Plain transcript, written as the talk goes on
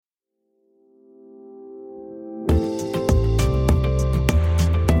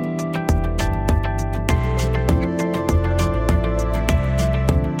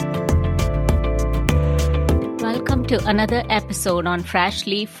to another episode on Fresh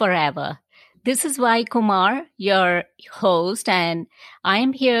Leaf Forever. This is Vai Kumar, your host, and I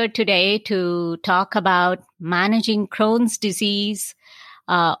am here today to talk about managing Crohn's disease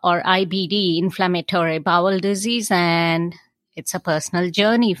or IBD, inflammatory bowel disease, and it's a personal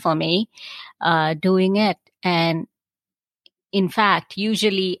journey for me doing it. And in fact,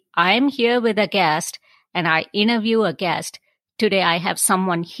 usually I'm here with a guest and I interview a guest. Today I have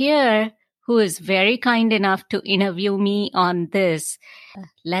someone here who is very kind enough to interview me on this.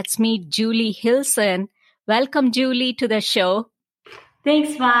 Let's meet Julie Hilson. Welcome, Julie, to the show.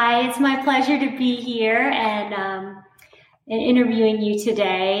 Thanks, Vi. It's my pleasure to be here and interviewing you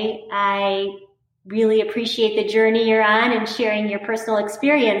today. I really appreciate the journey you're on and sharing your personal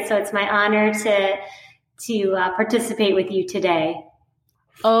experience. So it's my honor to participate with you today.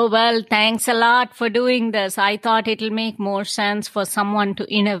 Oh, well, thanks a lot for doing this. I thought it'll make more sense for someone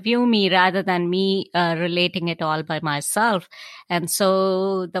to interview me rather than me relating it all by myself. And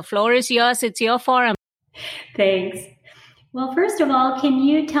so the floor is yours. It's your forum. Thanks. Well, first of all, can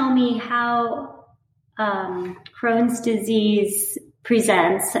you tell me how Crohn's disease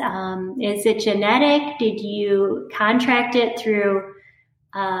presents? Is it genetic? Did you contract it through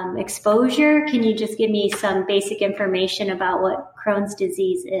exposure? Can you just give me some basic information about what Crohn's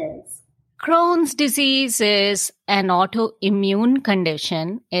disease is? Crohn's disease is an autoimmune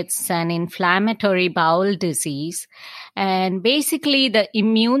condition. It's an inflammatory bowel disease. And basically, the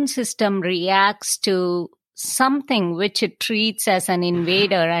immune system reacts to something which it treats as an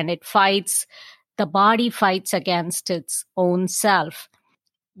invader, and the body fights against its own self.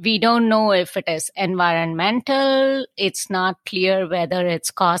 We don't know if it is environmental. It's not clear whether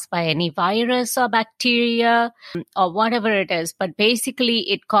it's caused by any virus or bacteria or whatever it is. But basically,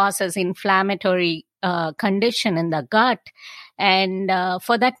 it causes inflammatory condition in the gut. And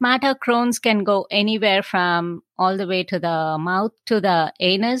for that matter, Crohn's can go anywhere from all the way to the mouth to the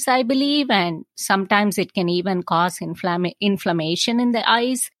anus, I believe. And sometimes it can even cause inflammation in the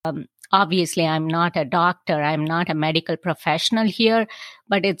eyes. Obviously, I'm not a doctor. I'm not a medical professional here,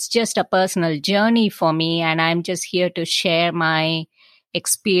 but it's just a personal journey for me. And I'm just here to share my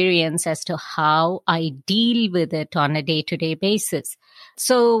experience as to how I deal with it on a day-to-day basis.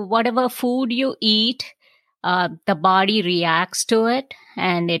 So whatever food you eat, the body reacts to it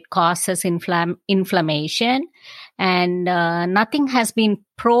and it causes inflammation. And nothing has been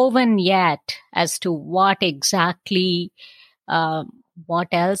proven yet as to what exactly what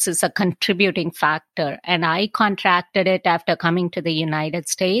else is a contributing factor. And I contracted it after coming to the United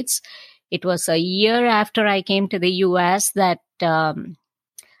States. It was a year after I came to the US that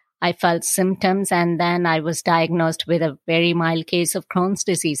I felt symptoms, and then I was diagnosed with a very mild case of Crohn's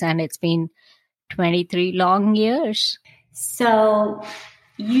disease, and it's been 23 long years. So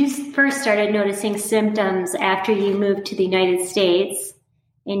you first started noticing symptoms after you moved to the United States,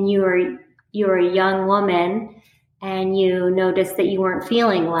 and you were a young woman, and you noticed that you weren't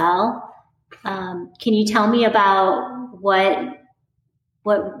feeling well. Can you tell me about what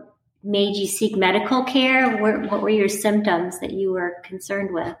made you seek medical care? What were your symptoms that you were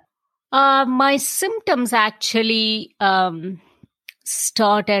concerned with? My symptoms actually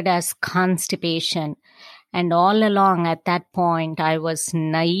started as constipation. And all along at that point, I was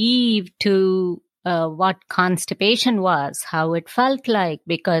naive to what constipation was, how it felt like,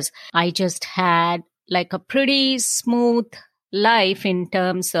 because I just had like a pretty smooth life in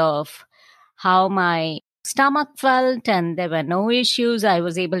terms of how my stomach felt, and there were no issues. I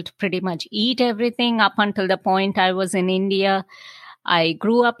was able to pretty much eat everything up until the point I was in India. I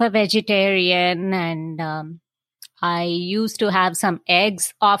grew up a vegetarian, and I used to have some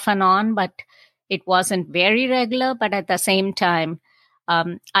eggs off and on, but it wasn't very regular. But at the same time,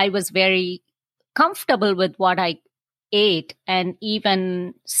 I was very comfortable with what I ate, and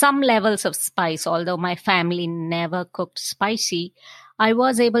even some levels of spice. Although my family never cooked spicy, I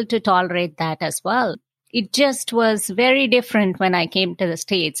was able to tolerate that as well. It just was very different when I came to the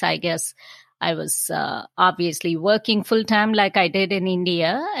States. I guess I was obviously working full time like I did in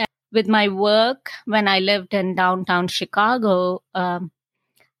India. And with my work, when I lived in downtown Chicago,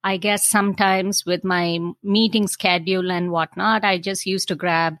 I guess sometimes with my meeting schedule and whatnot, I just used to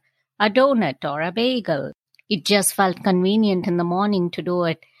grab a donut or a bagel. It just felt convenient in the morning to do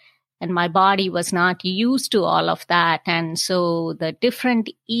it. And my body was not used to all of that. And so the different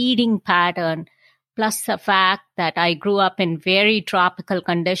eating pattern, plus the fact that I grew up in very tropical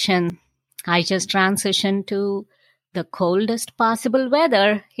conditions, I just transitioned to the coldest possible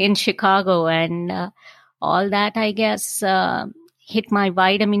weather in Chicago. And all that, I guess, hit my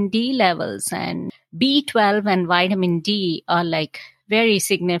vitamin D levels. And B12 and vitamin D are like very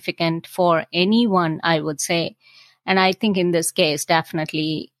significant for anyone, I would say. And I think in this case,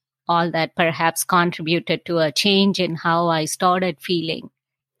 definitely all that perhaps contributed to a change in how I started feeling.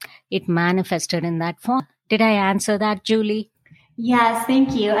 It manifested in that form. Did I answer that, Julie? Yes,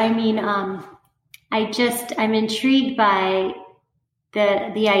 thank you. I mean, I'm intrigued by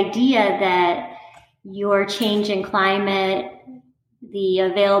the idea that your change in climate, the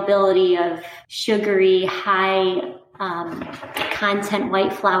availability of sugary, high content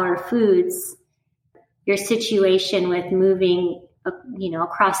white flour foods, your situation with moving,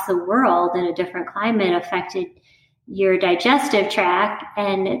 across the world in a different climate affected your digestive tract,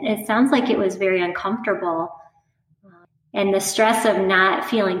 and it sounds like it was very uncomfortable. And the stress of not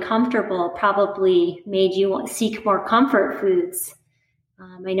feeling comfortable probably made you seek more comfort foods.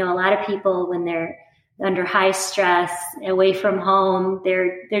 I know a lot of people, when they're under high stress, away from home,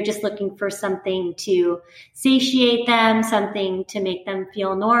 they're just looking for something to satiate them, something to make them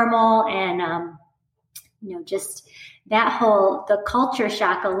feel normal. And, just the culture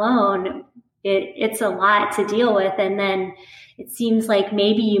shock alone, it's a lot to deal with. And then it seems like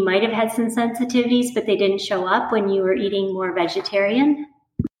maybe you might have had some sensitivities, but they didn't show up when you were eating more vegetarian.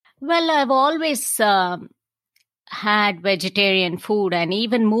 Well, I've always had vegetarian food, and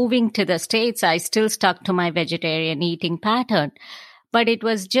even moving to the States, I still stuck to my vegetarian eating pattern. But it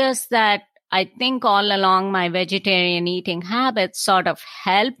was just that I think all along my vegetarian eating habits sort of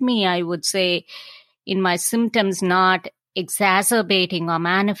helped me, I would say, in my symptoms not exacerbating or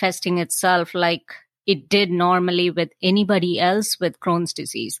manifesting itself like it did normally with anybody else with Crohn's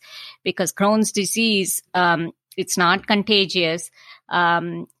disease. Because Crohn's disease, it's not contagious.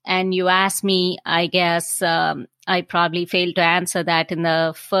 And you asked me, I guess, I probably failed to answer that in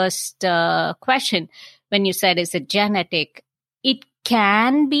the first question when you said, is it genetic? It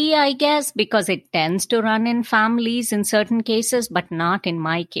can be, I guess, because it tends to run in families in certain cases, but not in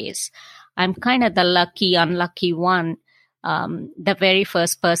my case. I'm kind of the unlucky one, the very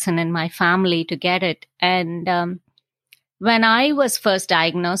first person in my family to get it. And when I was first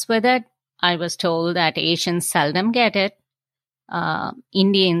diagnosed with it, I was told that Asians seldom get it.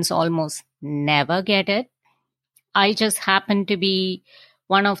 Indians almost never get it. I just happened to be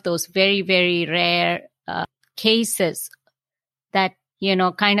one of those very, very rare cases that,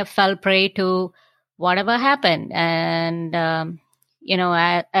 kind of fell prey to whatever happened. And,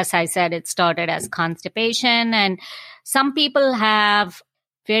 as I said, it started as constipation. And some people have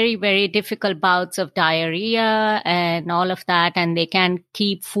very, very difficult bouts of diarrhea and all of that, and they can't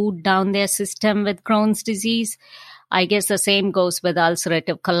keep food down their system with Crohn's disease. I guess the same goes with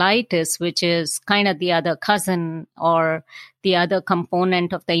ulcerative colitis, which is kind of the other cousin or the other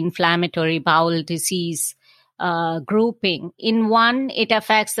component of the inflammatory bowel disease grouping. In one, it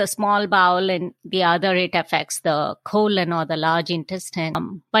affects the small bowel, and the other, it affects the colon or the large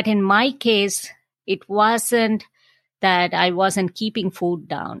intestine. But in my case, it wasn't that I wasn't keeping food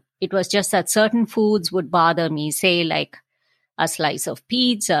down. It was just that certain foods would bother me, say like a slice of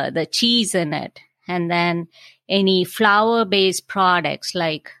pizza, the cheese in it, and then any flour-based products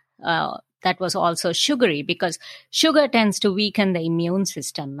like that was also sugary, because sugar tends to weaken the immune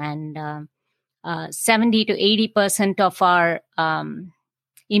system, and 70 to 80% of our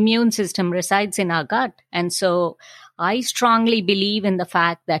immune system resides in our gut. And so I strongly believe in the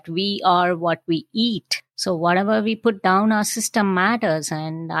fact that we are what we eat. So whatever we put down our system matters.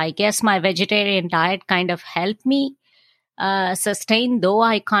 And I guess my vegetarian diet kind of helped me sustain, though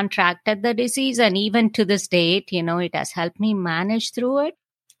I contracted the disease. And even to this date, it has helped me manage through it.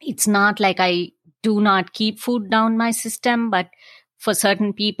 It's not like I do not keep food down my system, but for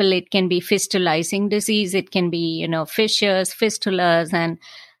certain people, it can be fistulizing disease. It can be, fissures, fistulas, and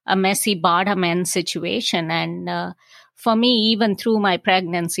a messy bottom end situation. And for me, even through my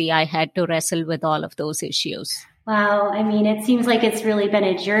pregnancy, I had to wrestle with all of those issues. Wow. I mean, it seems like it's really been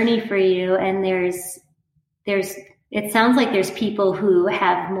a journey for you. And it sounds like there's people who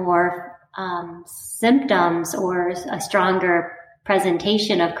have more symptoms or a stronger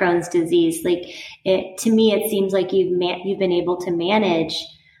presentation of Crohn's disease. To me, it seems like you've been able to manage.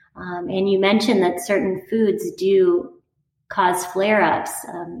 And you mentioned that certain foods do cause flare-ups.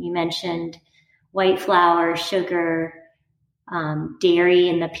 You mentioned white flour, sugar, dairy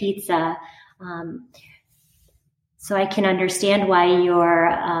in the pizza. So I can understand why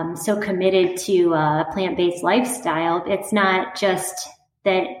you're so committed to a plant-based lifestyle. It's not just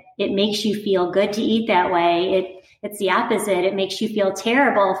that it makes you feel good to eat that way. It's the opposite. It makes you feel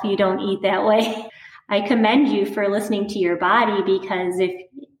terrible if you don't eat that way. I commend you for listening to your body, because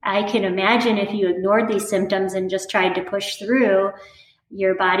I can imagine if you ignored these symptoms and just tried to push through,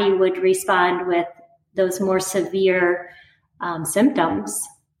 your body would respond with those more severe symptoms.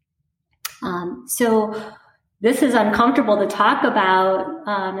 So this is uncomfortable to talk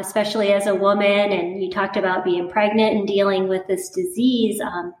about, especially as a woman. And you talked about being pregnant and dealing with this disease.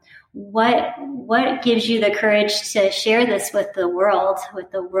 What gives you the courage to share this with the world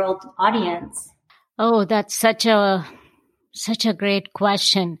audience? Oh, that's such a great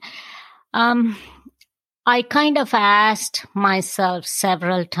question. I kind of asked myself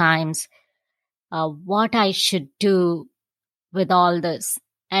several times what I should do with all this.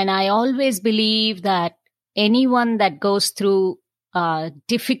 And I always believe that anyone that goes through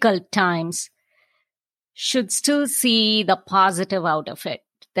difficult times should still see the positive out of it.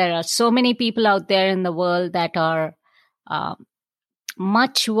 There are so many people out there in the world that are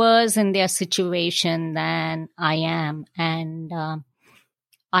much worse in their situation than I am. And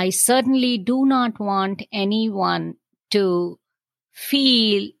I certainly do not want anyone to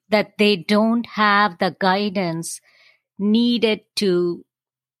feel that they don't have the guidance needed to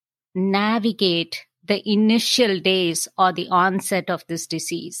navigate the initial days or the onset of this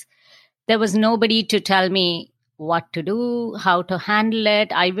disease. There was nobody to tell me what to do, how to handle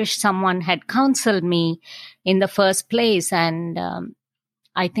it. I wish someone had counseled me in the first place, and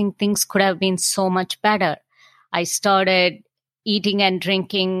I think things could have been so much better. I started eating and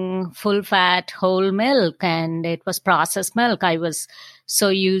drinking full fat whole milk, and it was processed milk. I was so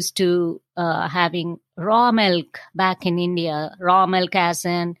used to having raw milk back in India, raw milk as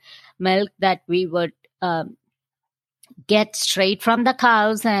in milk that we would get straight from the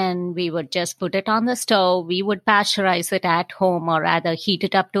cows, and we would just put it on the stove. We would pasteurize it at home, or rather heat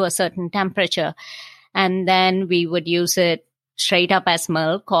it up to a certain temperature. And then we would use it straight up as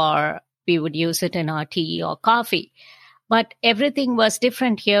milk, or we would use it in our tea or coffee. But everything was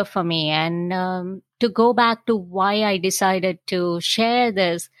different here for me. And to go back to why I decided to share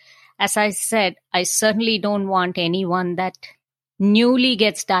this, as I said, I certainly don't want anyone that newly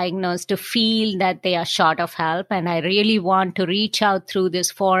gets diagnosed to feel that they are short of help. And I really want to reach out through this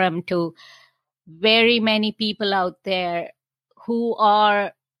forum to very many people out there who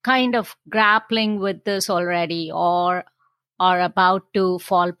are kind of grappling with this already or are about to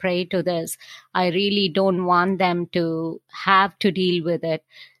fall prey to this. I really don't want them to have to deal with it.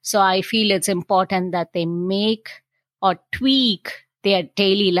 So I feel it's important that they make or tweak their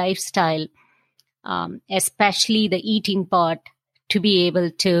daily lifestyle, especially the eating part, to be able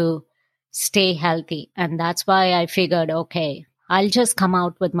to stay healthy. And that's why I figured, okay, I'll just come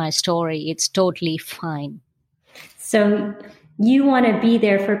out with my story. It's totally fine. So you want to be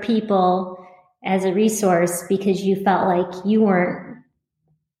there for people as a resource because you felt like you weren't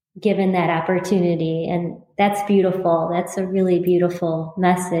given that opportunity. And that's beautiful. That's a really beautiful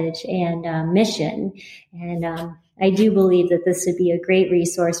message and mission. And I do believe that this would be a great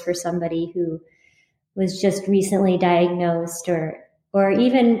resource for somebody who was just recently diagnosed, or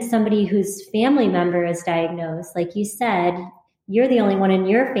even somebody whose family member is diagnosed. Like you said, you're the only one in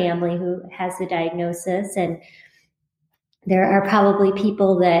your family who has the diagnosis. And there are probably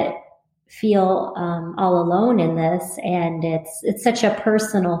people that feel all alone in this. And it's such a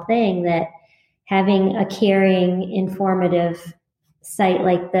personal thing that having a caring, informative site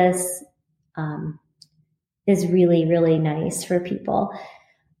like this is really, really nice for people.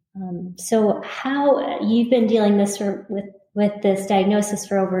 So how you've been dealing with this diagnosis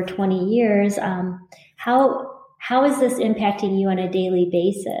for over 20 years. How is this impacting you on a daily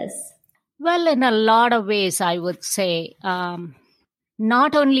basis? Well, in a lot of ways, I would say,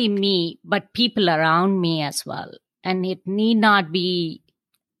 not only me, but people around me as well. And it need not be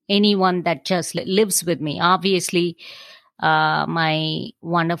anyone that just lives with me. Obviously, my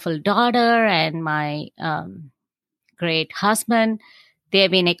wonderful daughter and my great husband, they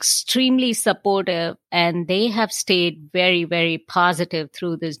have been extremely supportive, and they have stayed very, very positive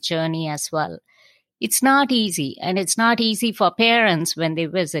through this journey as well. It's not easy, and it's not easy for parents when they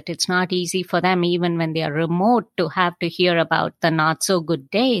visit. It's not easy for them even when they are remote to have to hear about the not so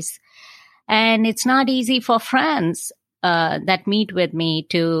good days. And it's not easy for friends that meet with me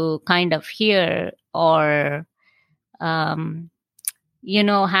to kind of hear or, have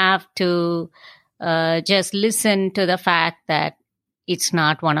to just listen to the fact that it's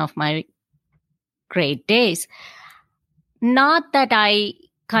not one of my great days. Not that I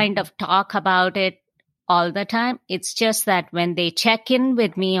kind of talk about it all the time. It's just that when they check in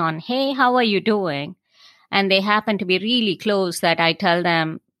with me on, hey, how are you doing? And they happen to be really close, that I tell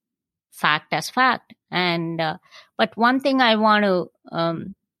them fact as fact. And, but one thing I want to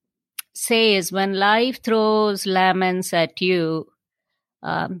say is, when life throws lemons at you,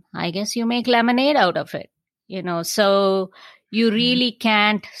 I guess you make lemonade out of it, so you really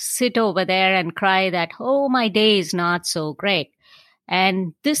can't sit over there and cry that, oh, my day is not so great.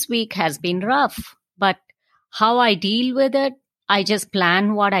 And this week has been rough, but How I deal with it, I just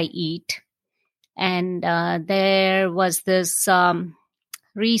plan what I eat. And there was this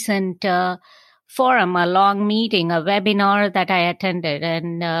recent forum, a long meeting, a webinar that I attended,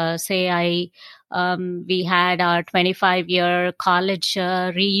 and we had our 25-year college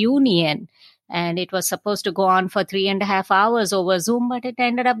reunion, and it was supposed to go on for 3.5 hours over Zoom, but it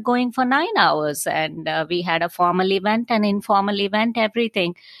ended up going for 9 hours, and we had a formal event, an informal event,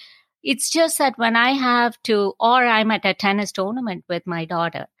 everything. It's just that when I have to, or I'm at a tennis tournament with my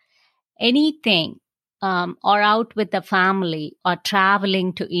daughter, anything, or out with the family, or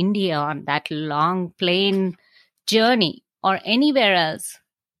traveling to India on that long plane journey, or anywhere else,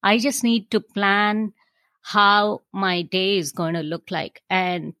 I just need to plan how my day is going to look like.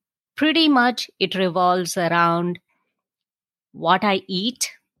 And pretty much it revolves around what I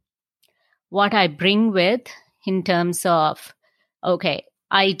eat, what I bring with in terms of, okay,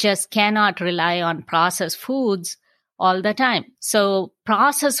 I just cannot rely on processed foods all the time. So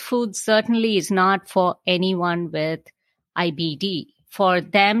processed food certainly is not for anyone with IBD. For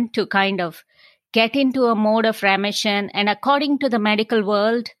them to kind of get into a mode of remission, and according to the medical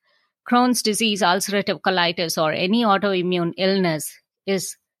world, Crohn's disease, ulcerative colitis, or any autoimmune illness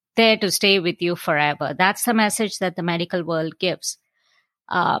is there to stay with you forever. That's the message that the medical world gives.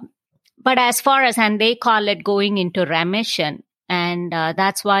 But as far as, and they call it going into remission, and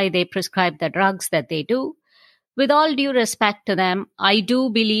that's why they prescribe the drugs that they do. With all due respect to them, I do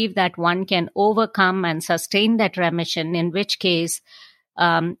believe that one can overcome and sustain that remission, in which case,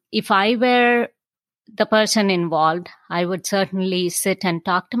 if I were the person involved, I would certainly sit and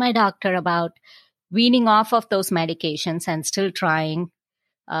talk to my doctor about weaning off of those medications and still trying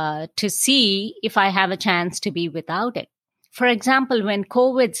to see if I have a chance to be without it. For example, when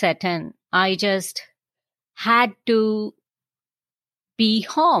COVID set in, I just had to be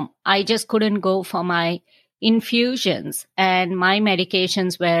home. I just couldn't go for my infusions, and my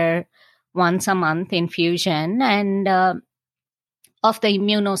medications were once a month infusion and of the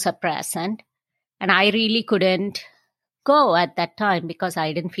immunosuppressant. And I really couldn't go at that time because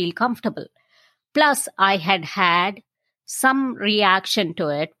I didn't feel comfortable. Plus, I had some reaction to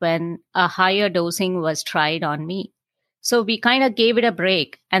it when a higher dosing was tried on me. So we kind of gave it a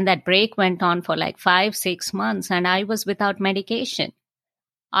break, and that break went on for like 5-6 months, and I was without medication.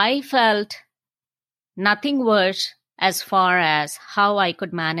 I felt nothing worse as far as how I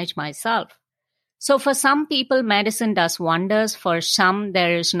could manage myself. So for some people, medicine does wonders. For some,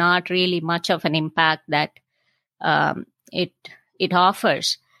 there is not really much of an impact that it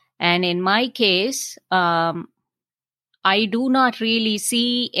offers. And in my case, I do not really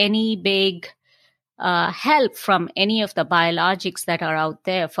see any big help from any of the biologics that are out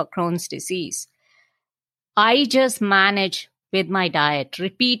there for Crohn's disease. I just manage with my diet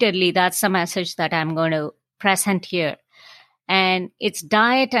repeatedly. That's the message that I'm going to present here. And it's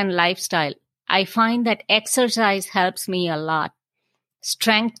diet and lifestyle. I find that exercise helps me a lot.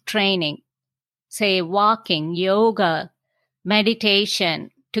 Strength training, say walking, yoga,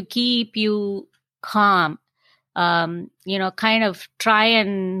 meditation, to keep you calm, kind of try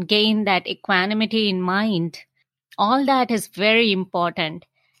and gain that equanimity in mind. All that is very important.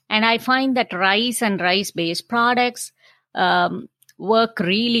 And I find that rice and rice-based products work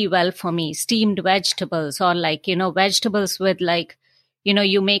really well for me. Steamed vegetables, or vegetables with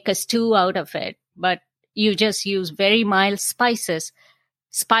you make a stew out of it, but you just use very mild spices.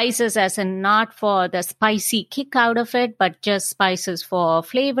 Spices as in not for the spicy kick out of it, but just spices for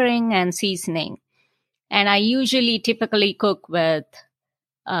flavoring and seasoning. And I typically cook with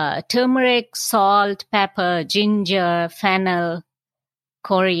turmeric, salt, pepper, ginger, fennel,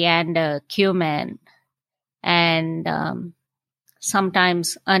 coriander, cumin, and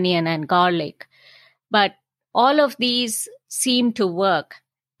sometimes onion and garlic. But all of these seem to work.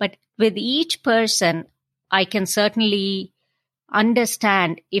 But with each person, I can certainly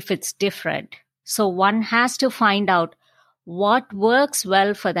understand if it's different. So one has to find out what works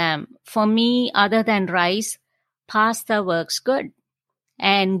well for them. For me, other than rice, pasta works good.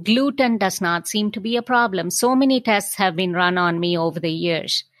 And gluten does not seem to be a problem. So many tests have been run on me over the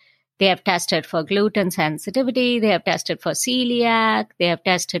years. They have tested for gluten sensitivity. They have tested for celiac. They have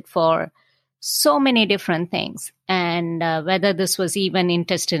tested for so many different things. And whether this was even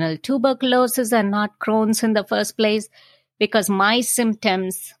intestinal tuberculosis and not Crohn's in the first place, because my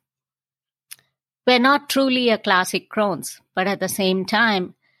symptoms were not truly a classic Crohn's. But at the same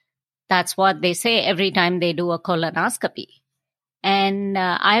time, that's what they say every time they do a colonoscopy. And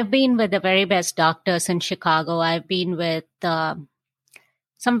I've been with the very best doctors in Chicago. I've been with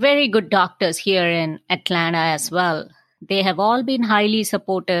some very good doctors here in Atlanta as well. They have all been highly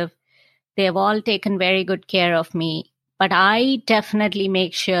supportive. They've all taken very good care of me, but I definitely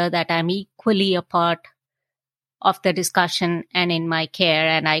make sure that I'm equally a part of the discussion and in my care.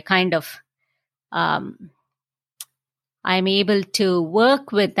 And I kind of, I'm able to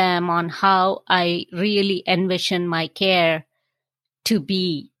work with them on how I really envision my care to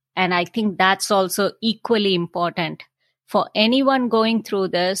be. And I think that's also equally important for anyone going through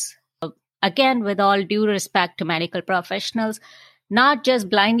this. Again, with all due respect to medical professionals, not just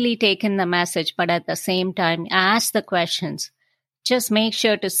blindly take in the message, but at the same time, ask the questions. Just make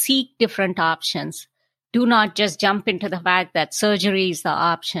sure to seek different options. Do not just jump into the fact that surgery is the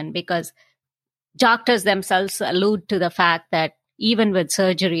option, because doctors themselves allude to the fact that even with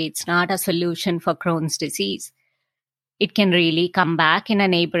surgery, it's not a solution for Crohn's disease. It can really come back in a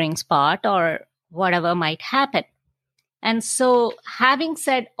neighboring spot or whatever might happen. And so, having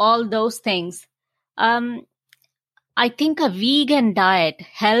said all those things, I think a vegan diet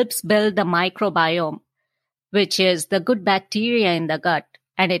helps build the microbiome, which is the good bacteria in the gut,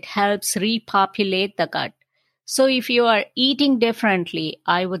 and it helps repopulate the gut. So if you are eating differently,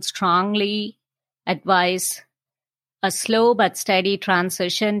 I would strongly advise a slow but steady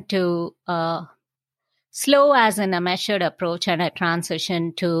transition to slow as in a measured approach, and a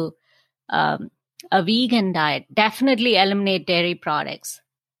transition to a vegan diet. Definitely eliminate dairy products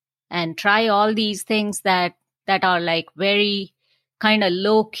and try all these things that are like very kind of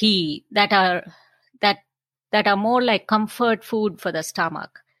low key, that are more like comfort food for the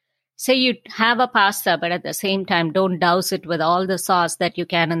stomach. Say you have a pasta, but at the same time, don't douse it with all the sauce that you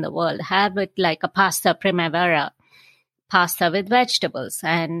can in the world. Have it like a pasta primavera, pasta with vegetables.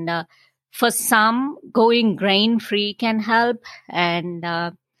 And for some, going grain-free can help. And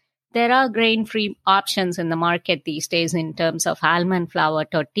there are grain-free options in the market these days in terms of almond flour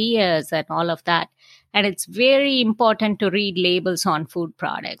tortillas and all of that. And it's very important to read labels on food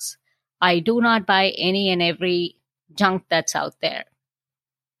products. I do not buy any and every junk that's out there.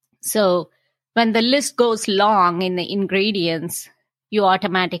 So when the list goes long in the ingredients, you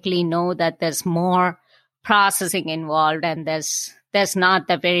automatically know that there's more processing involved, and there's not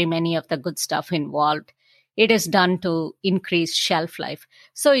the very many of the good stuff involved. It is done to increase shelf life.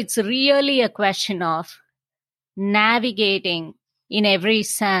 So it's really a question of navigating in every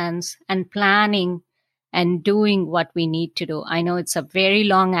sense and planning and doing what we need to do. I know it's a very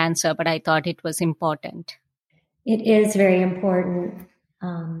long answer, but I thought it was important. It is very important.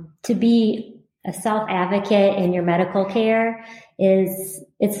 To be a self-advocate in your medical care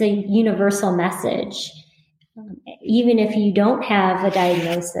it's a universal message. Even if you don't have a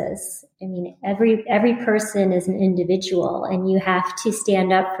diagnosis, I mean, every person is an individual, and you have to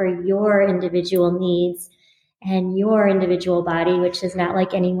stand up for your individual needs and your individual body, which is not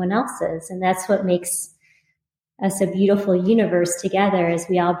like anyone else's. And that's what makes us a beautiful universe together, as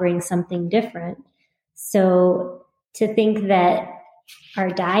we all bring something different. So to think that our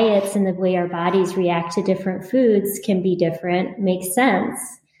diets and the way our bodies react to different foods can be different makes sense.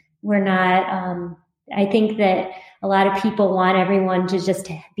 We're not, I think that a lot of people want everyone to just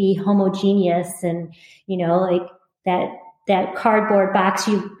be homogeneous, and, like that cardboard box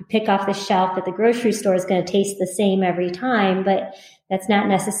you pick off the shelf at the grocery store is going to taste the same every time, but that's not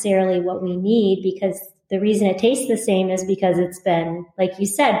necessarily what we need, because the reason it tastes the same is because it's been, like you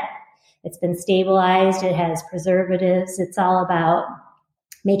said, it's been stabilized. It has preservatives. It's all about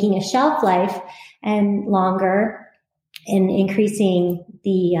making a shelf life and longer, and increasing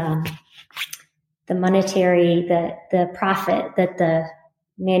the monetary, the profit that the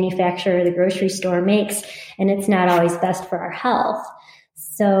manufacturer, the grocery store makes. And it's not always best for our health.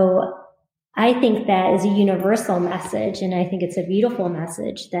 So I think that is a universal message. And I think it's a beautiful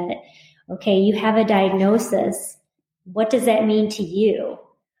message that, okay, you have a diagnosis. What does that mean to you?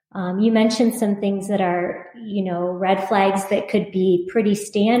 You mentioned some things that are, red flags that could be pretty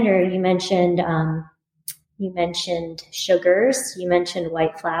standard. You mentioned sugars. You mentioned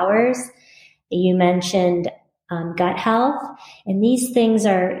white flours. You mentioned gut health. And these things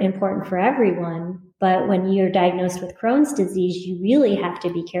are important for everyone. But when you're diagnosed with Crohn's disease, you really have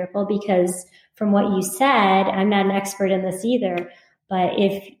to be careful, because from what you said, I'm not an expert in this either, but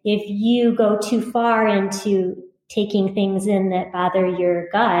if you go too far into taking things in that bother your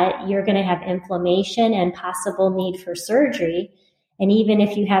gut, you're going to have inflammation and possible need for surgery. And even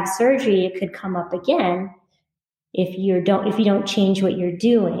if you have surgery, it could come up again if you don't change what you're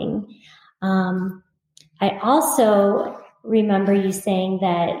doing. I also remember you saying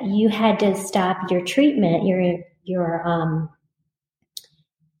that you had to stop your treatment, your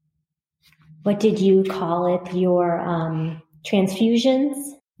what did you call it? Your transfusions?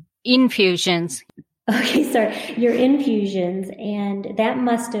 Infusions. Okay, sorry, your infusions, and that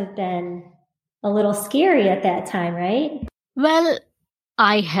must have been a little scary at that time, right? Well,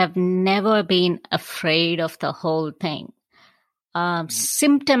 I have never been afraid of the whole thing.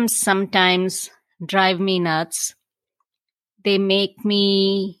 Symptoms sometimes drive me nuts. They make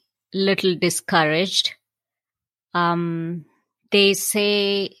me little discouraged. They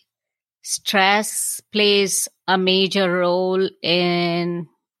say stress plays a major role in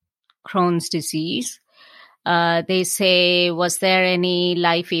Crohn's disease. They say, was there any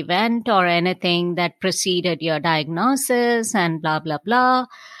life event or anything that preceded your diagnosis and blah, blah, blah.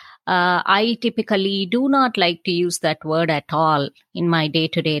 I typically do not like to use that word at all in my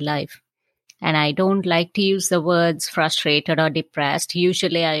day-to-day life. And I don't like to use the words frustrated or depressed.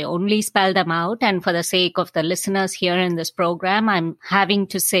 Usually I only spell them out. And for the sake of the listeners here in this program, I'm having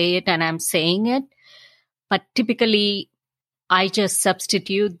to say it and I'm saying it. But typically I just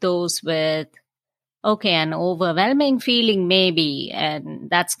substitute those with, okay, an overwhelming feeling maybe.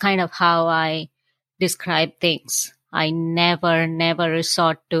 And that's kind of how I describe things. I never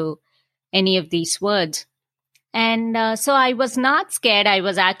resort to any of these words. And so I was not scared. I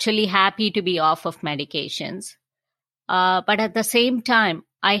was actually happy to be off of medications. But at the same time,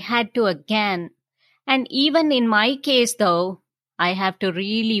 I had to again, and even in my case though, I have to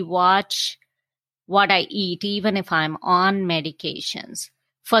really watch what I eat, even if I'm on medications.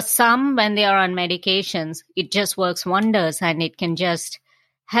 For some, when they are on medications, it just works wonders and it can just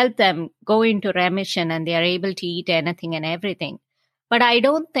help them go into remission and they are able to eat anything and everything. But I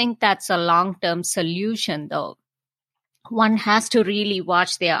don't think that's a long-term solution though. One has to really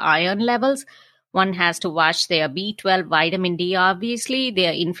watch their iron levels. One has to watch their B12, vitamin D, obviously,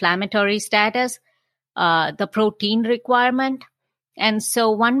 their inflammatory status, the protein requirement. And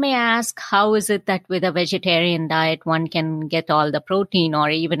so one may ask, how is it that with a vegetarian diet, one can get all the protein, or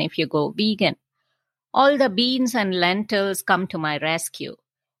even if you go vegan? All the beans and lentils come to my rescue.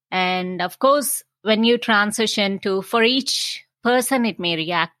 And of course, when you transition to, for each person, it may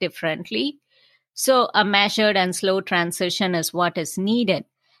react differently. So a measured and slow transition is what is needed.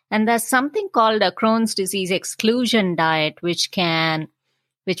 And there's something called a Crohn's disease exclusion diet, which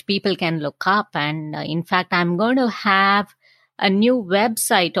people can look up. And in fact, I'm going to have a new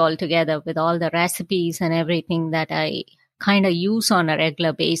website altogether with all the recipes and everything that I kind of use on a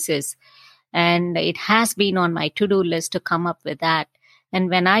regular basis. And it has been on my to-do list to come up with that. And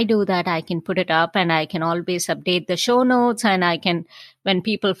when I do that, I can put it up and I can always update the show notes. And I can, when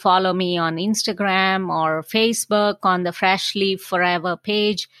people follow me on Instagram or Facebook on the Fresh Leaf Forever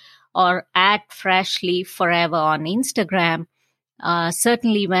page or at Fresh Leaf Forever on Instagram,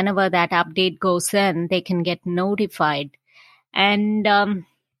 certainly whenever that update goes in, they can get notified. And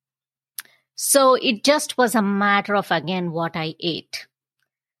so it just was a matter of, again, what I ate.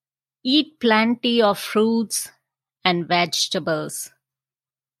 Eat plenty of fruits and vegetables.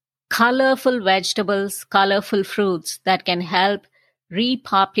 Colorful vegetables, colorful fruits that can help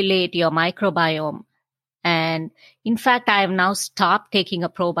repopulate your microbiome. And in fact, I have now stopped taking a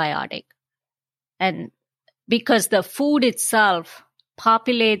probiotic. And because the food itself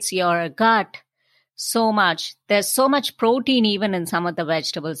populates your gut so much, there's so much protein even in some of the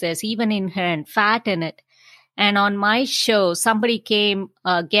vegetables. There's even inherent fat in it. And on my show, somebody came,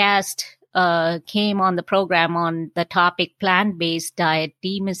 a guest came on the program on the topic plant-based diet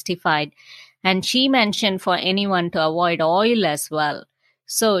demystified. And she mentioned for anyone to avoid oil as well.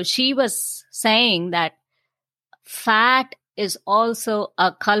 So she was saying that fat is also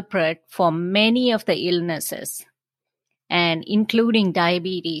a culprit for many of the illnesses, and including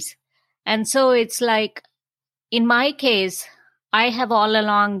diabetes. And so it's like, in my case, I have all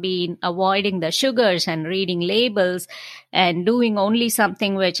along been avoiding the sugars and reading labels and doing only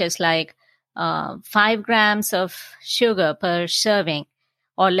something which is like 5 grams of sugar per serving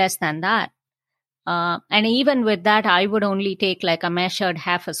or less than that. And even with that, I would only take like a measured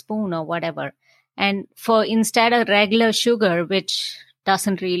half a spoon or whatever. And for instead of regular sugar, which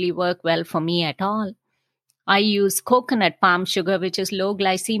doesn't really work well for me at all, I use coconut palm sugar, which is low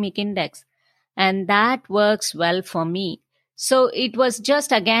glycemic index. And that works well for me. So it was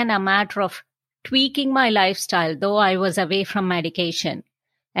just, again, a matter of tweaking my lifestyle, though I was away from medication,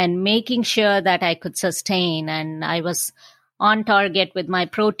 and making sure that I could sustain. And I was on target with my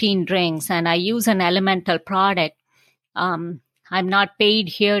protein drinks, and I use an elemental product. I'm not paid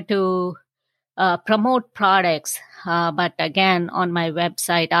here to promote products, but again, on my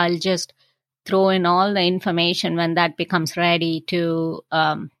website, I'll just throw in all the information when that becomes ready to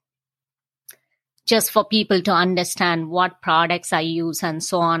just for people to understand what products I use and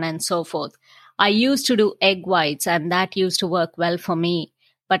so on and so forth. I used to do egg whites, and that used to work well for me.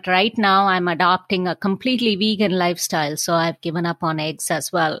 But right now I'm adopting a completely vegan lifestyle. So I've given up on eggs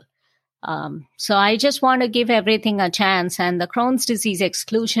as well. So I just want to give everything a chance. And the Crohn's disease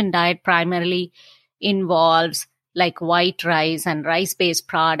exclusion diet primarily involves like white rice and rice-based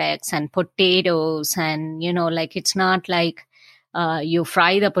products and potatoes. And, like it's not like you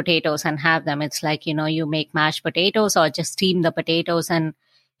fry the potatoes and have them. It's like, you make mashed potatoes or just steam the potatoes and,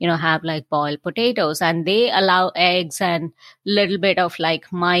 have like boiled potatoes. And they allow eggs and little bit of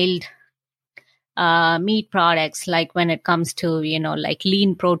like mild meat products, like when it comes to, like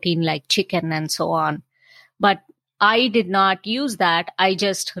lean protein, like chicken and so on. But I did not use that. I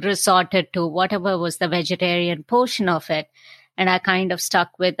just resorted to whatever was the vegetarian portion of it. And I kind of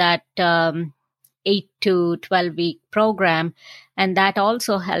stuck with that 8 to 12 week program. And that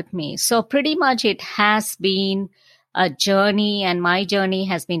also helped me. So pretty much it has been a journey, and my journey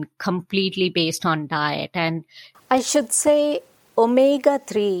has been completely based on diet. And I should say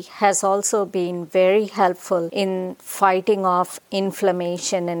omega-3 has also been very helpful in fighting off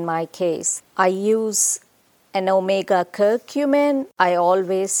inflammation in my case. I use an omega curcumin. I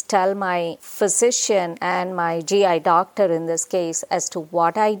always tell my physician and my GI doctor in this case as to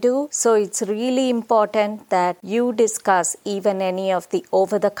what I do. So it's really important that you discuss even any of the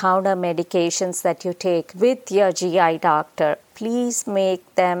over-the-counter medications that you take with your GI doctor. Please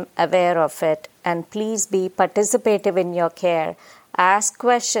make them aware of it, and please be participative in your care. Ask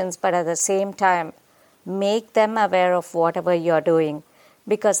questions, but at the same time, make them aware of whatever you're doing.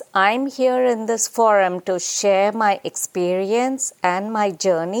 Because I'm here in this forum to share my experience and my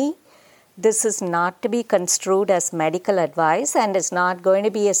journey. This is not to be construed as medical advice and is not going to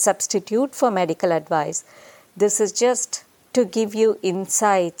be a substitute for medical advice. This is just to give you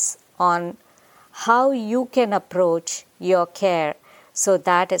insights on how you can approach your care. So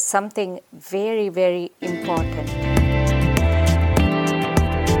that is something very, very important.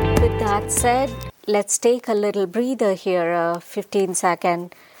 With that said, let's take a little breather here, a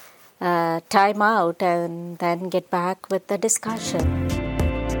 15-second time out, and then get back with the discussion.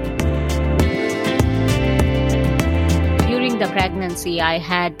 During the pregnancy, I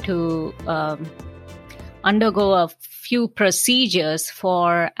had to undergo a few procedures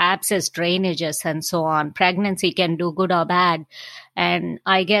for abscess drainages and so on. Pregnancy can do good or bad. And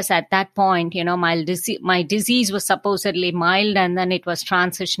I guess at that point, my disease was supposedly mild, and then it was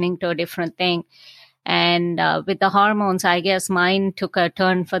transitioning to a different thing. And with the hormones, I guess mine took a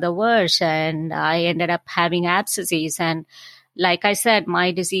turn for the worse, and I ended up having abscesses. And like I said,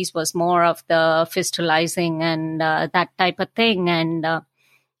 my disease was more of the fistulizing and that type of thing. And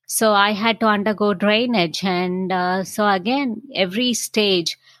so I had to undergo drainage. And so again, every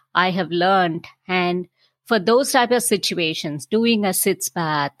stage I have learned. And for those type of situations, doing a sitz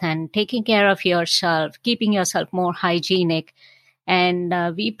bath and taking care of yourself, keeping yourself more hygienic.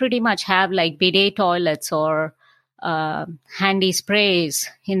 And we pretty much have like bidet toilets or handy sprays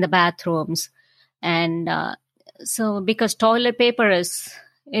in the bathrooms. And so because toilet paper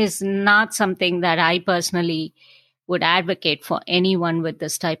is not something that I personally would advocate for anyone with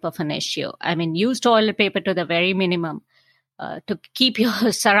this type of an issue. I mean, use toilet paper to the very minimum to keep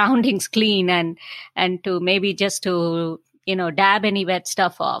your surroundings clean and to maybe just to, dab any wet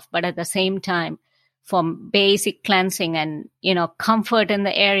stuff off. But at the same time, for basic cleansing and, comfort in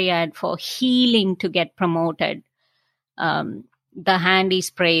the area and for healing to get promoted, the handy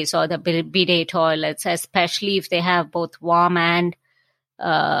sprays or the bidet toilets, especially if they have both warm and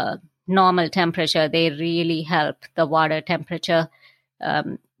normal temperature, they really help. The water temperature,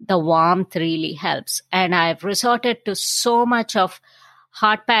 the warmth really helps. And I've resorted to so much of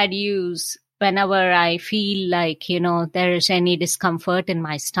hot pad use whenever I feel like, there is any discomfort in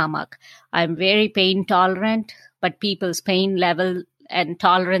my stomach. I'm very pain tolerant, but people's pain level and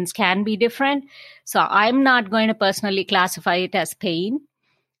tolerance can be different. So I'm not going to personally classify it as pain,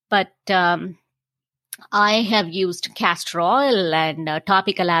 but I have used castor oil and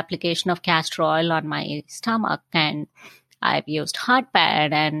topical application of castor oil on my stomach, and I've used hot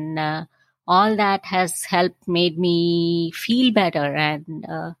pad, and all that has helped made me feel better.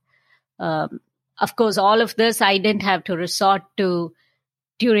 And of course, all of this I didn't have to resort to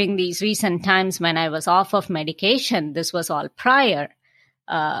during these recent times when I was off of medication. This was all prior.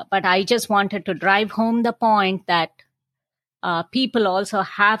 But I just wanted to drive home the point that people also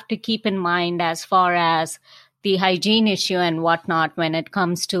have to keep in mind as far as the hygiene issue and whatnot when it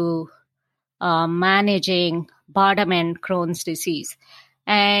comes to managing bottom end Crohn's disease.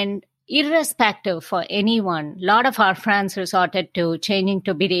 And irrespective for anyone, a lot of our friends resorted to changing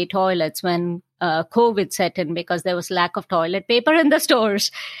to bidet toilets when COVID set in because there was lack of toilet paper in the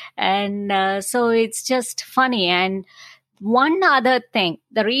stores. And so it's just funny. And One other thing,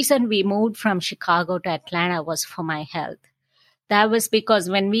 the reason we moved from Chicago to Atlanta was for my health. That was because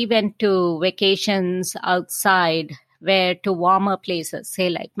when we went to vacations outside, where to warmer places, say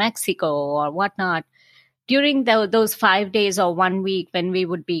like Mexico or whatnot, during those 5 days or 1 week when we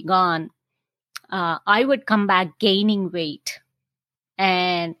would be gone, I would come back gaining weight.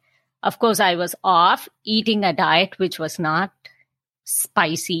 And of course, I was off eating a diet which was not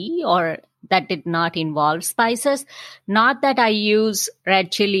spicy or that did not involve spices. Not that I use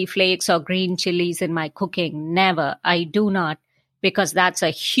red chili flakes or green chilies in my cooking. Never. I do not, because that's a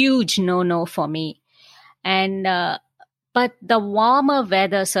huge no-no for me. And but the warmer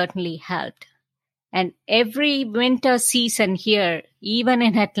weather certainly helped. And every winter season here, even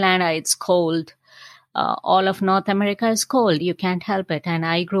in Atlanta, it's cold. All of North America is cold. You can't help it. And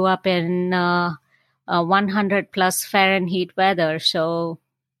I grew up in 100 plus Fahrenheit weather. So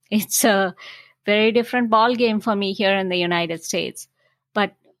it's a very different ball game for me here in the United States.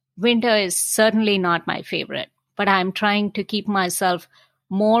 But winter is certainly not my favorite. But I'm trying to keep myself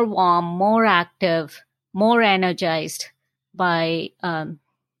more warm, more active, more energized by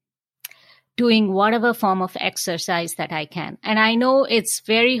doing whatever form of exercise that I can. And I know it's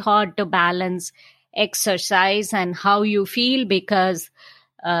very hard to balance exercise and how you feel, because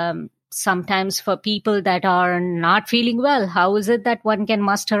sometimes for people that are not feeling well, how is it that one can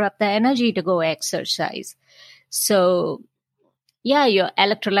muster up the energy to go exercise? So yeah, your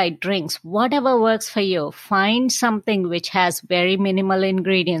electrolyte drinks, whatever works for you, find something which has very minimal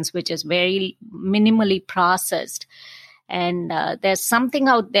ingredients, which is very minimally processed. And there's something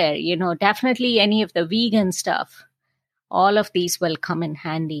out there, definitely any of the vegan stuff, all of these will come in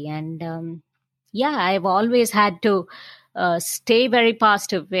handy. And yeah, I've always had to stay very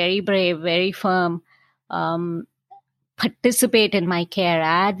positive, very brave, very firm, participate in my care,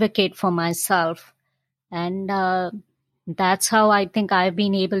 advocate for myself. And that's how I think I've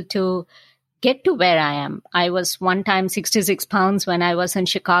been able to get to where I am. I was one time 66 pounds when I was in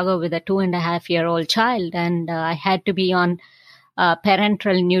Chicago with a 2.5-year-old child, and I had to be on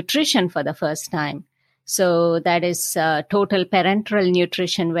parenteral nutrition for the first time. So that is total parenteral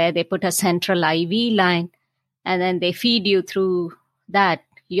nutrition, where they put a central IV line and then they feed you through that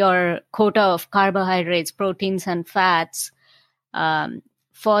your quota of carbohydrates, proteins, and fats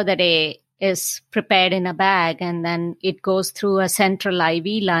for the day is prepared in a bag, and then it goes through a central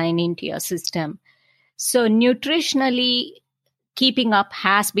IV line into your system. So nutritionally, keeping up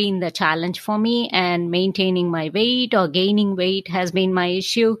has been the challenge for me, and maintaining my weight or gaining weight has been my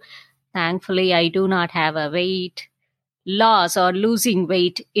issue. Thankfully, I do not have a weight loss or losing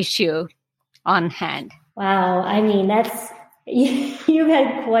weight issue on hand. Wow. I mean, you've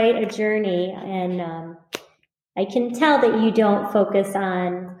had quite a journey, and I can tell that you don't focus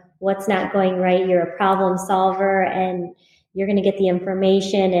on what's not going right. You're a problem solver, and you're going to get the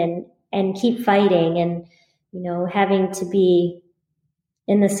information and keep fighting. And, having to be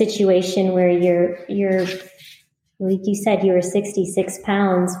in the situation where you're, like you said, you were 66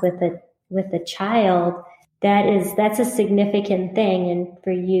 pounds with a child. That's a significant thing. And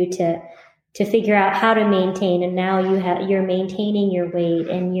for you to figure out how to maintain, and now you're maintaining your weight,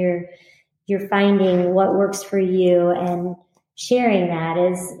 and you're finding what works for you, and sharing that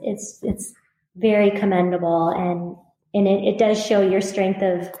it's very commendable, and it does show your strength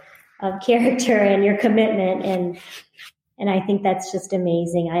of character and your commitment, and I think that's just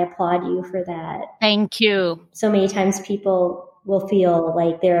amazing. I applaud you for that. Thank you. So many times people will feel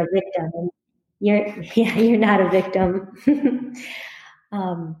like they're a victim, and you're not a victim.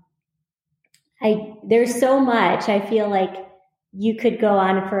 There's so much. I feel like you could go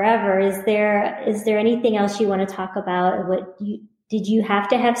on forever. Is there anything else you want to talk about? Did you have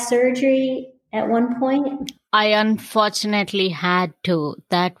to have surgery at one point? I unfortunately had to.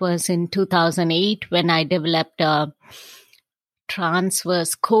 That was in 2008 when I developed a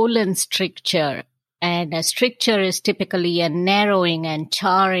transverse colon stricture. And a stricture is typically a narrowing and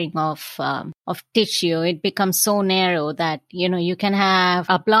charring of tissue. It becomes so narrow that, you can have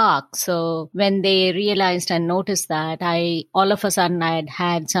a block. So when they realized and noticed that, all of a sudden I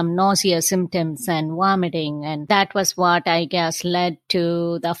had some nausea symptoms and vomiting. And that was what I guess led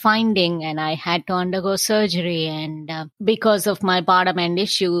to the finding, and I had to undergo surgery. And because of my bottom end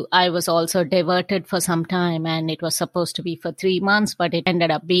issue, I was also diverted for some time, and it was supposed to be for 3 months, but it ended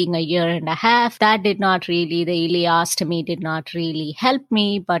up being a year and a half. That did not really, the ileostomy did not really help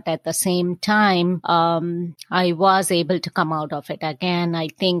me, but at the same time, I was able to come out of it. Again, I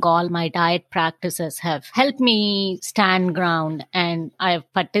think all my diet practices have helped me stand ground, and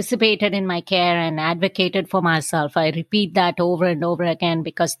I've participated in my care and advocated for myself. I repeat that over and over again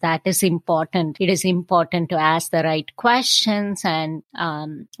because that is important. It is important to ask the right questions, and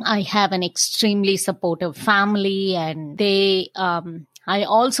I have an extremely supportive family, and I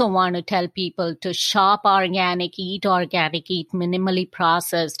also want to tell people to shop organic, eat minimally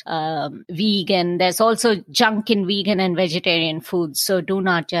processed, vegan. There's also junk in vegan and vegetarian foods. So do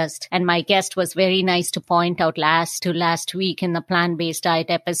not just, and my guest was very nice to point out last week in the plant-based diet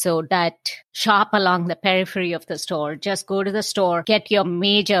episode that shop along the periphery of the store. Just go to the store, get your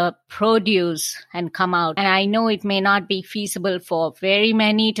major produce and come out. And I know it may not be feasible for very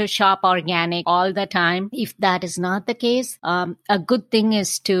many to shop organic all the time. If that is not the case, a good thing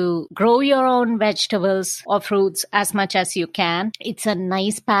is to grow your own vegetables or fruits as much as you can. It's a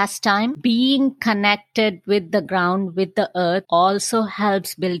nice pastime. Being connected with the ground, with the earth, also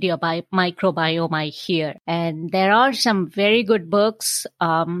helps build your microbiome, I hear. And there are some very good books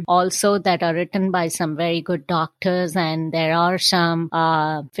also that are written by some very good doctors, and there are some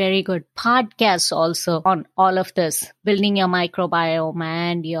very good podcasts also on all of this, building your microbiome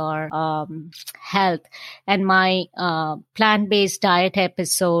and your health. And my plant-based diet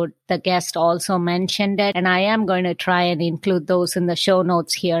episode, the guest also mentioned it, and I am going to try and include those in the show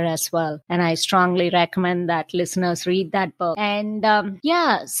notes here as well. And I strongly recommend that listeners read that book. And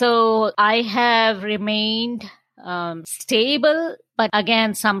so I have remained stable, but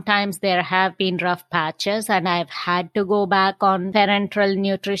again, sometimes there have been rough patches and I've had to go back on parenteral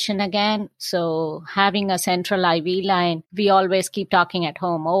nutrition again. So having a central IV line, we always keep talking at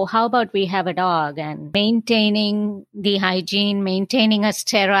home, oh, how about we have a dog? And maintaining the hygiene, maintaining a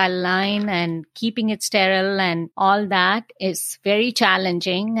sterile line and keeping it sterile and all that is very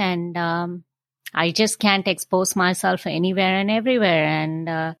challenging. And I just can't expose myself anywhere and everywhere.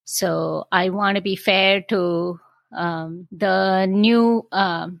 And so I want to be fair to the new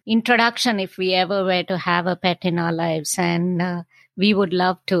introduction if we ever were to have a pet in our lives. And we would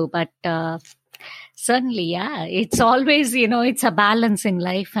love to, but certainly, it's always, it's a balance in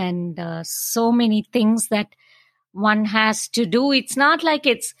life and so many things that one has to do. It's not like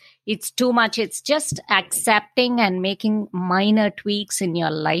it's too much. It's just accepting and making minor tweaks in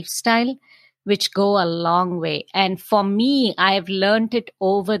your lifestyle, which go a long way. And for me, I've learned it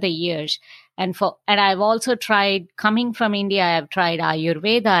over the years. And I've also tried, coming from India, I've tried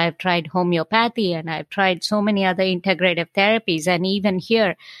Ayurveda, I've tried homeopathy, and I've tried so many other integrative therapies. And even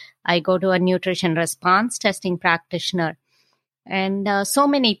here, I go to a nutrition response testing practitioner. And so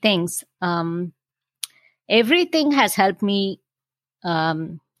many things. Everything has helped me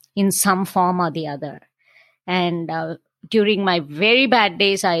in some form or the other. And during my very bad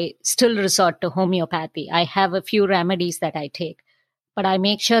days, I still resort to homeopathy. I have a few remedies that I take, but I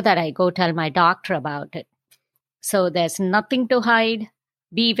make sure that I go tell my doctor about it. So there's nothing to hide.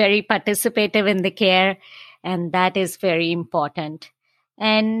 Be very participative in the care, and that is very important.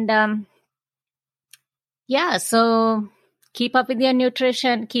 And so keep up with your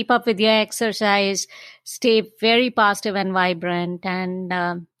nutrition, keep up with your exercise, stay very positive and vibrant. And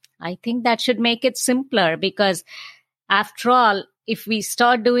I think that should make it simpler, because after all, if we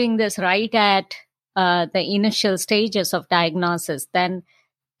start doing this right at the initial stages of diagnosis, then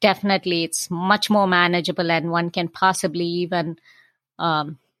definitely it's much more manageable and one can possibly even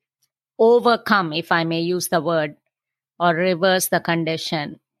overcome, if I may use the word, or reverse the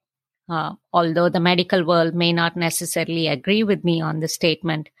condition. Although the medical world may not necessarily agree with me on the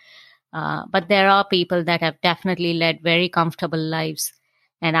statement, but there are people that have definitely led very comfortable lives.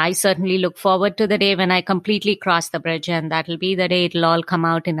 And I certainly look forward to the day when I completely cross the bridge, and that'll be the day it'll all come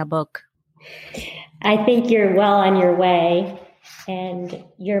out in a book. I think you're well on your way, and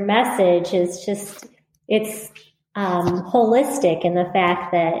your message is just, it's holistic in the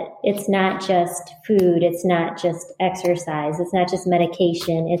fact that it's not just food, it's not just exercise, it's not just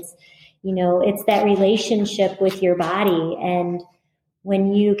medication, it's, it's that relationship with your body. And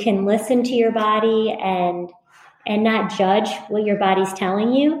when you can listen to your body and not judge what your body's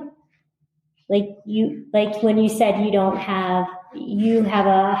telling you, like when you said you have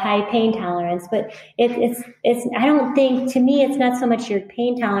a high pain tolerance, but it's I don't think, to me, it's not so much your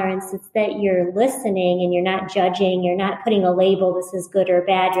pain tolerance, it's that you're listening and you're not judging, you're not putting a label, this is good or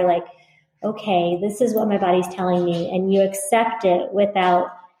bad. You're like, okay, this is what my body's telling me, and you accept it without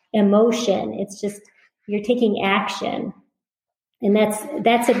emotion. It's just, you're taking action. And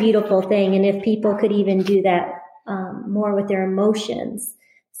that's a beautiful thing. And if people could even do that more with their emotions,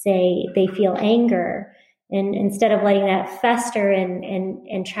 say they feel anger. And instead of letting that fester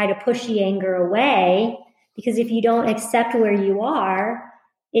and try to push the anger away, because if you don't accept where you are,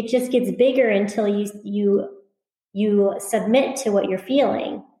 it just gets bigger until you submit to what you're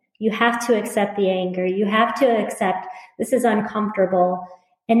feeling. You have to accept the anger. You have to accept this is uncomfortable.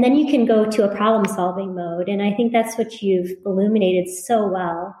 And then you can go to a problem solving mode. And I think that's what you've illuminated so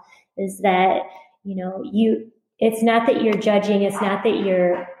well, is that, it's not that you're judging. It's not that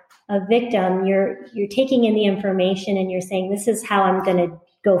you're a victim. You're taking in the information and you're saying, this is how I'm going to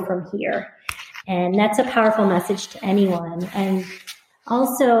go from here. And that's a powerful message to anyone. And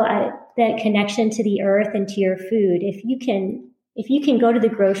also that connection to the earth and to your food. If you can go to the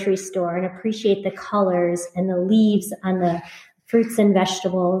grocery store and appreciate the colors and the leaves on the fruits and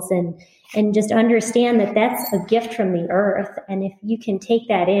vegetables and just understand that that's a gift from the earth. And if you can take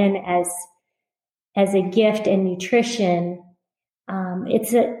that in as a gift and nutrition,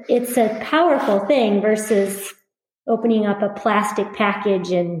 it's a powerful thing versus opening up a plastic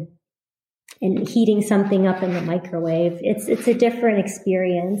package and heating something up in the microwave. It's a different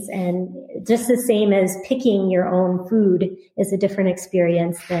experience, and just the same as picking your own food is a different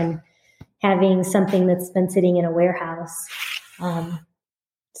experience than having something that's been sitting in a warehouse.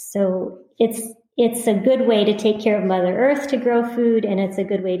 So it's a good way to take care of Mother Earth to grow food, and it's a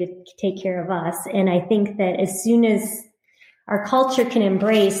good way to take care of us. And I think that as soon as our culture can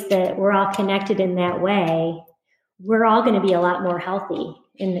embrace that we're all connected in that way, we're all going to be a lot more healthy.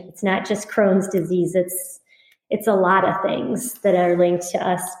 And it's not just Crohn's disease. It's a lot of things that are linked to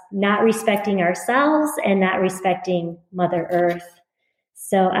us not respecting ourselves and not respecting Mother Earth.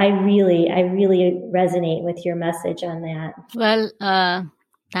 So I really resonate with your message on that. Well,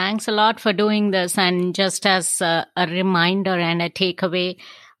 thanks a lot for doing this. And just as a reminder and a takeaway,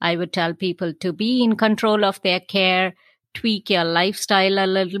 I would tell people to be in control of their care, tweak your lifestyle a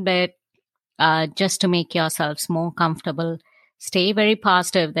little bit, just to make yourselves more comfortable. Stay very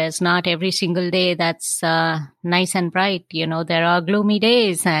positive. There's not every single day that's nice and bright. There are gloomy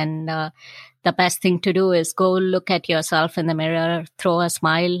days, and the best thing to do is go look at yourself in the mirror, throw a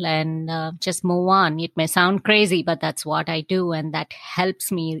smile, and just move on. It may sound crazy, but that's what I do, and that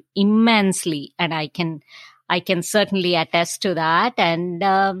helps me immensely. And I can certainly attest to that. And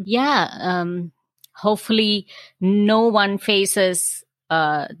hopefully no one faces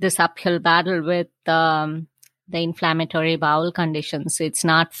this uphill battle with the inflammatory bowel conditions. It's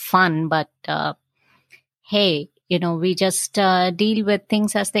not fun, but hey, we just deal with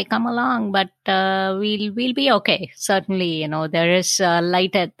things as they come along, but we'll be okay. Certainly, there is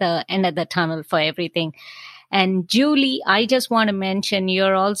light at the end of the tunnel for everything. And Julie, I just want to mention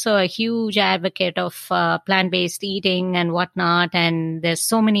you're also a huge advocate of plant-based eating and whatnot, and there's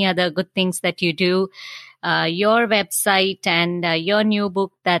so many other good things that you do. Your website and your new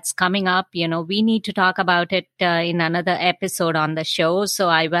book that's coming up, we need to talk about it in another episode on the show. So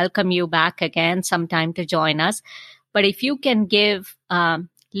I welcome you back again sometime to join us. But if you can give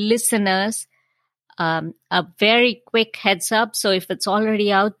listeners a very quick heads up. So if it's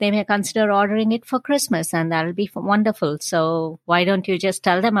already out, they may consider ordering it for Christmas, and that'll be wonderful. So why don't you just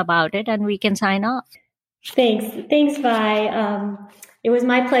tell them about it and we can sign off? Thanks, Vi. It was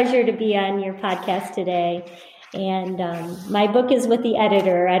my pleasure to be on your podcast today. And my book is with the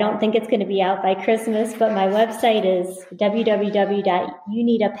editor. I don't think it's going to be out by Christmas, but my website is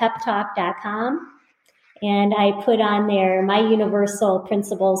www.youneedapeptalk.com. And I put on there my universal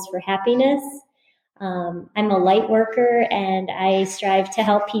principles for happiness. I'm a light worker, and I strive to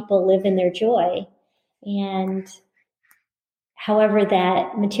help people live in their joy. And however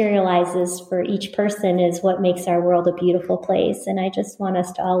that materializes for each person is what makes our world a beautiful place. And I just want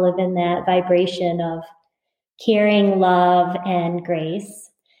us to all live in that vibration of caring, love, and grace.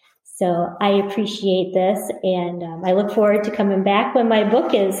 So I appreciate this, and I look forward to coming back when my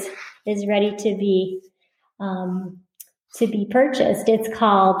book is ready to be purchased. It's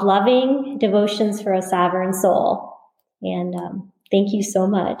called Loving Devotions for a Sovereign Soul. And thank you so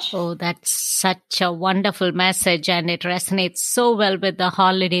much. Oh, that's such a wonderful message, and it resonates so well with the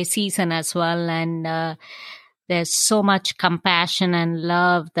holiday season as well. And there's so much compassion and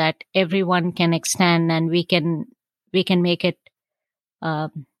love that everyone can extend, and we can make it,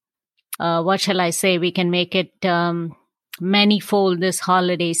 what shall I say? We can make it manifold this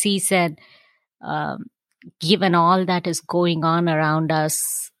holiday season, given all that is going on around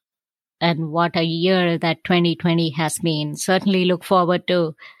us. And what a year that 2020 has been. Certainly look forward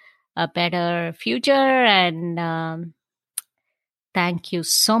to a better future. And thank you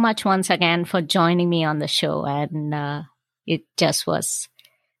so much once again for joining me on the show. And it just was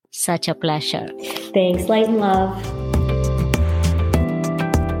such a pleasure. Thanks. Light and love.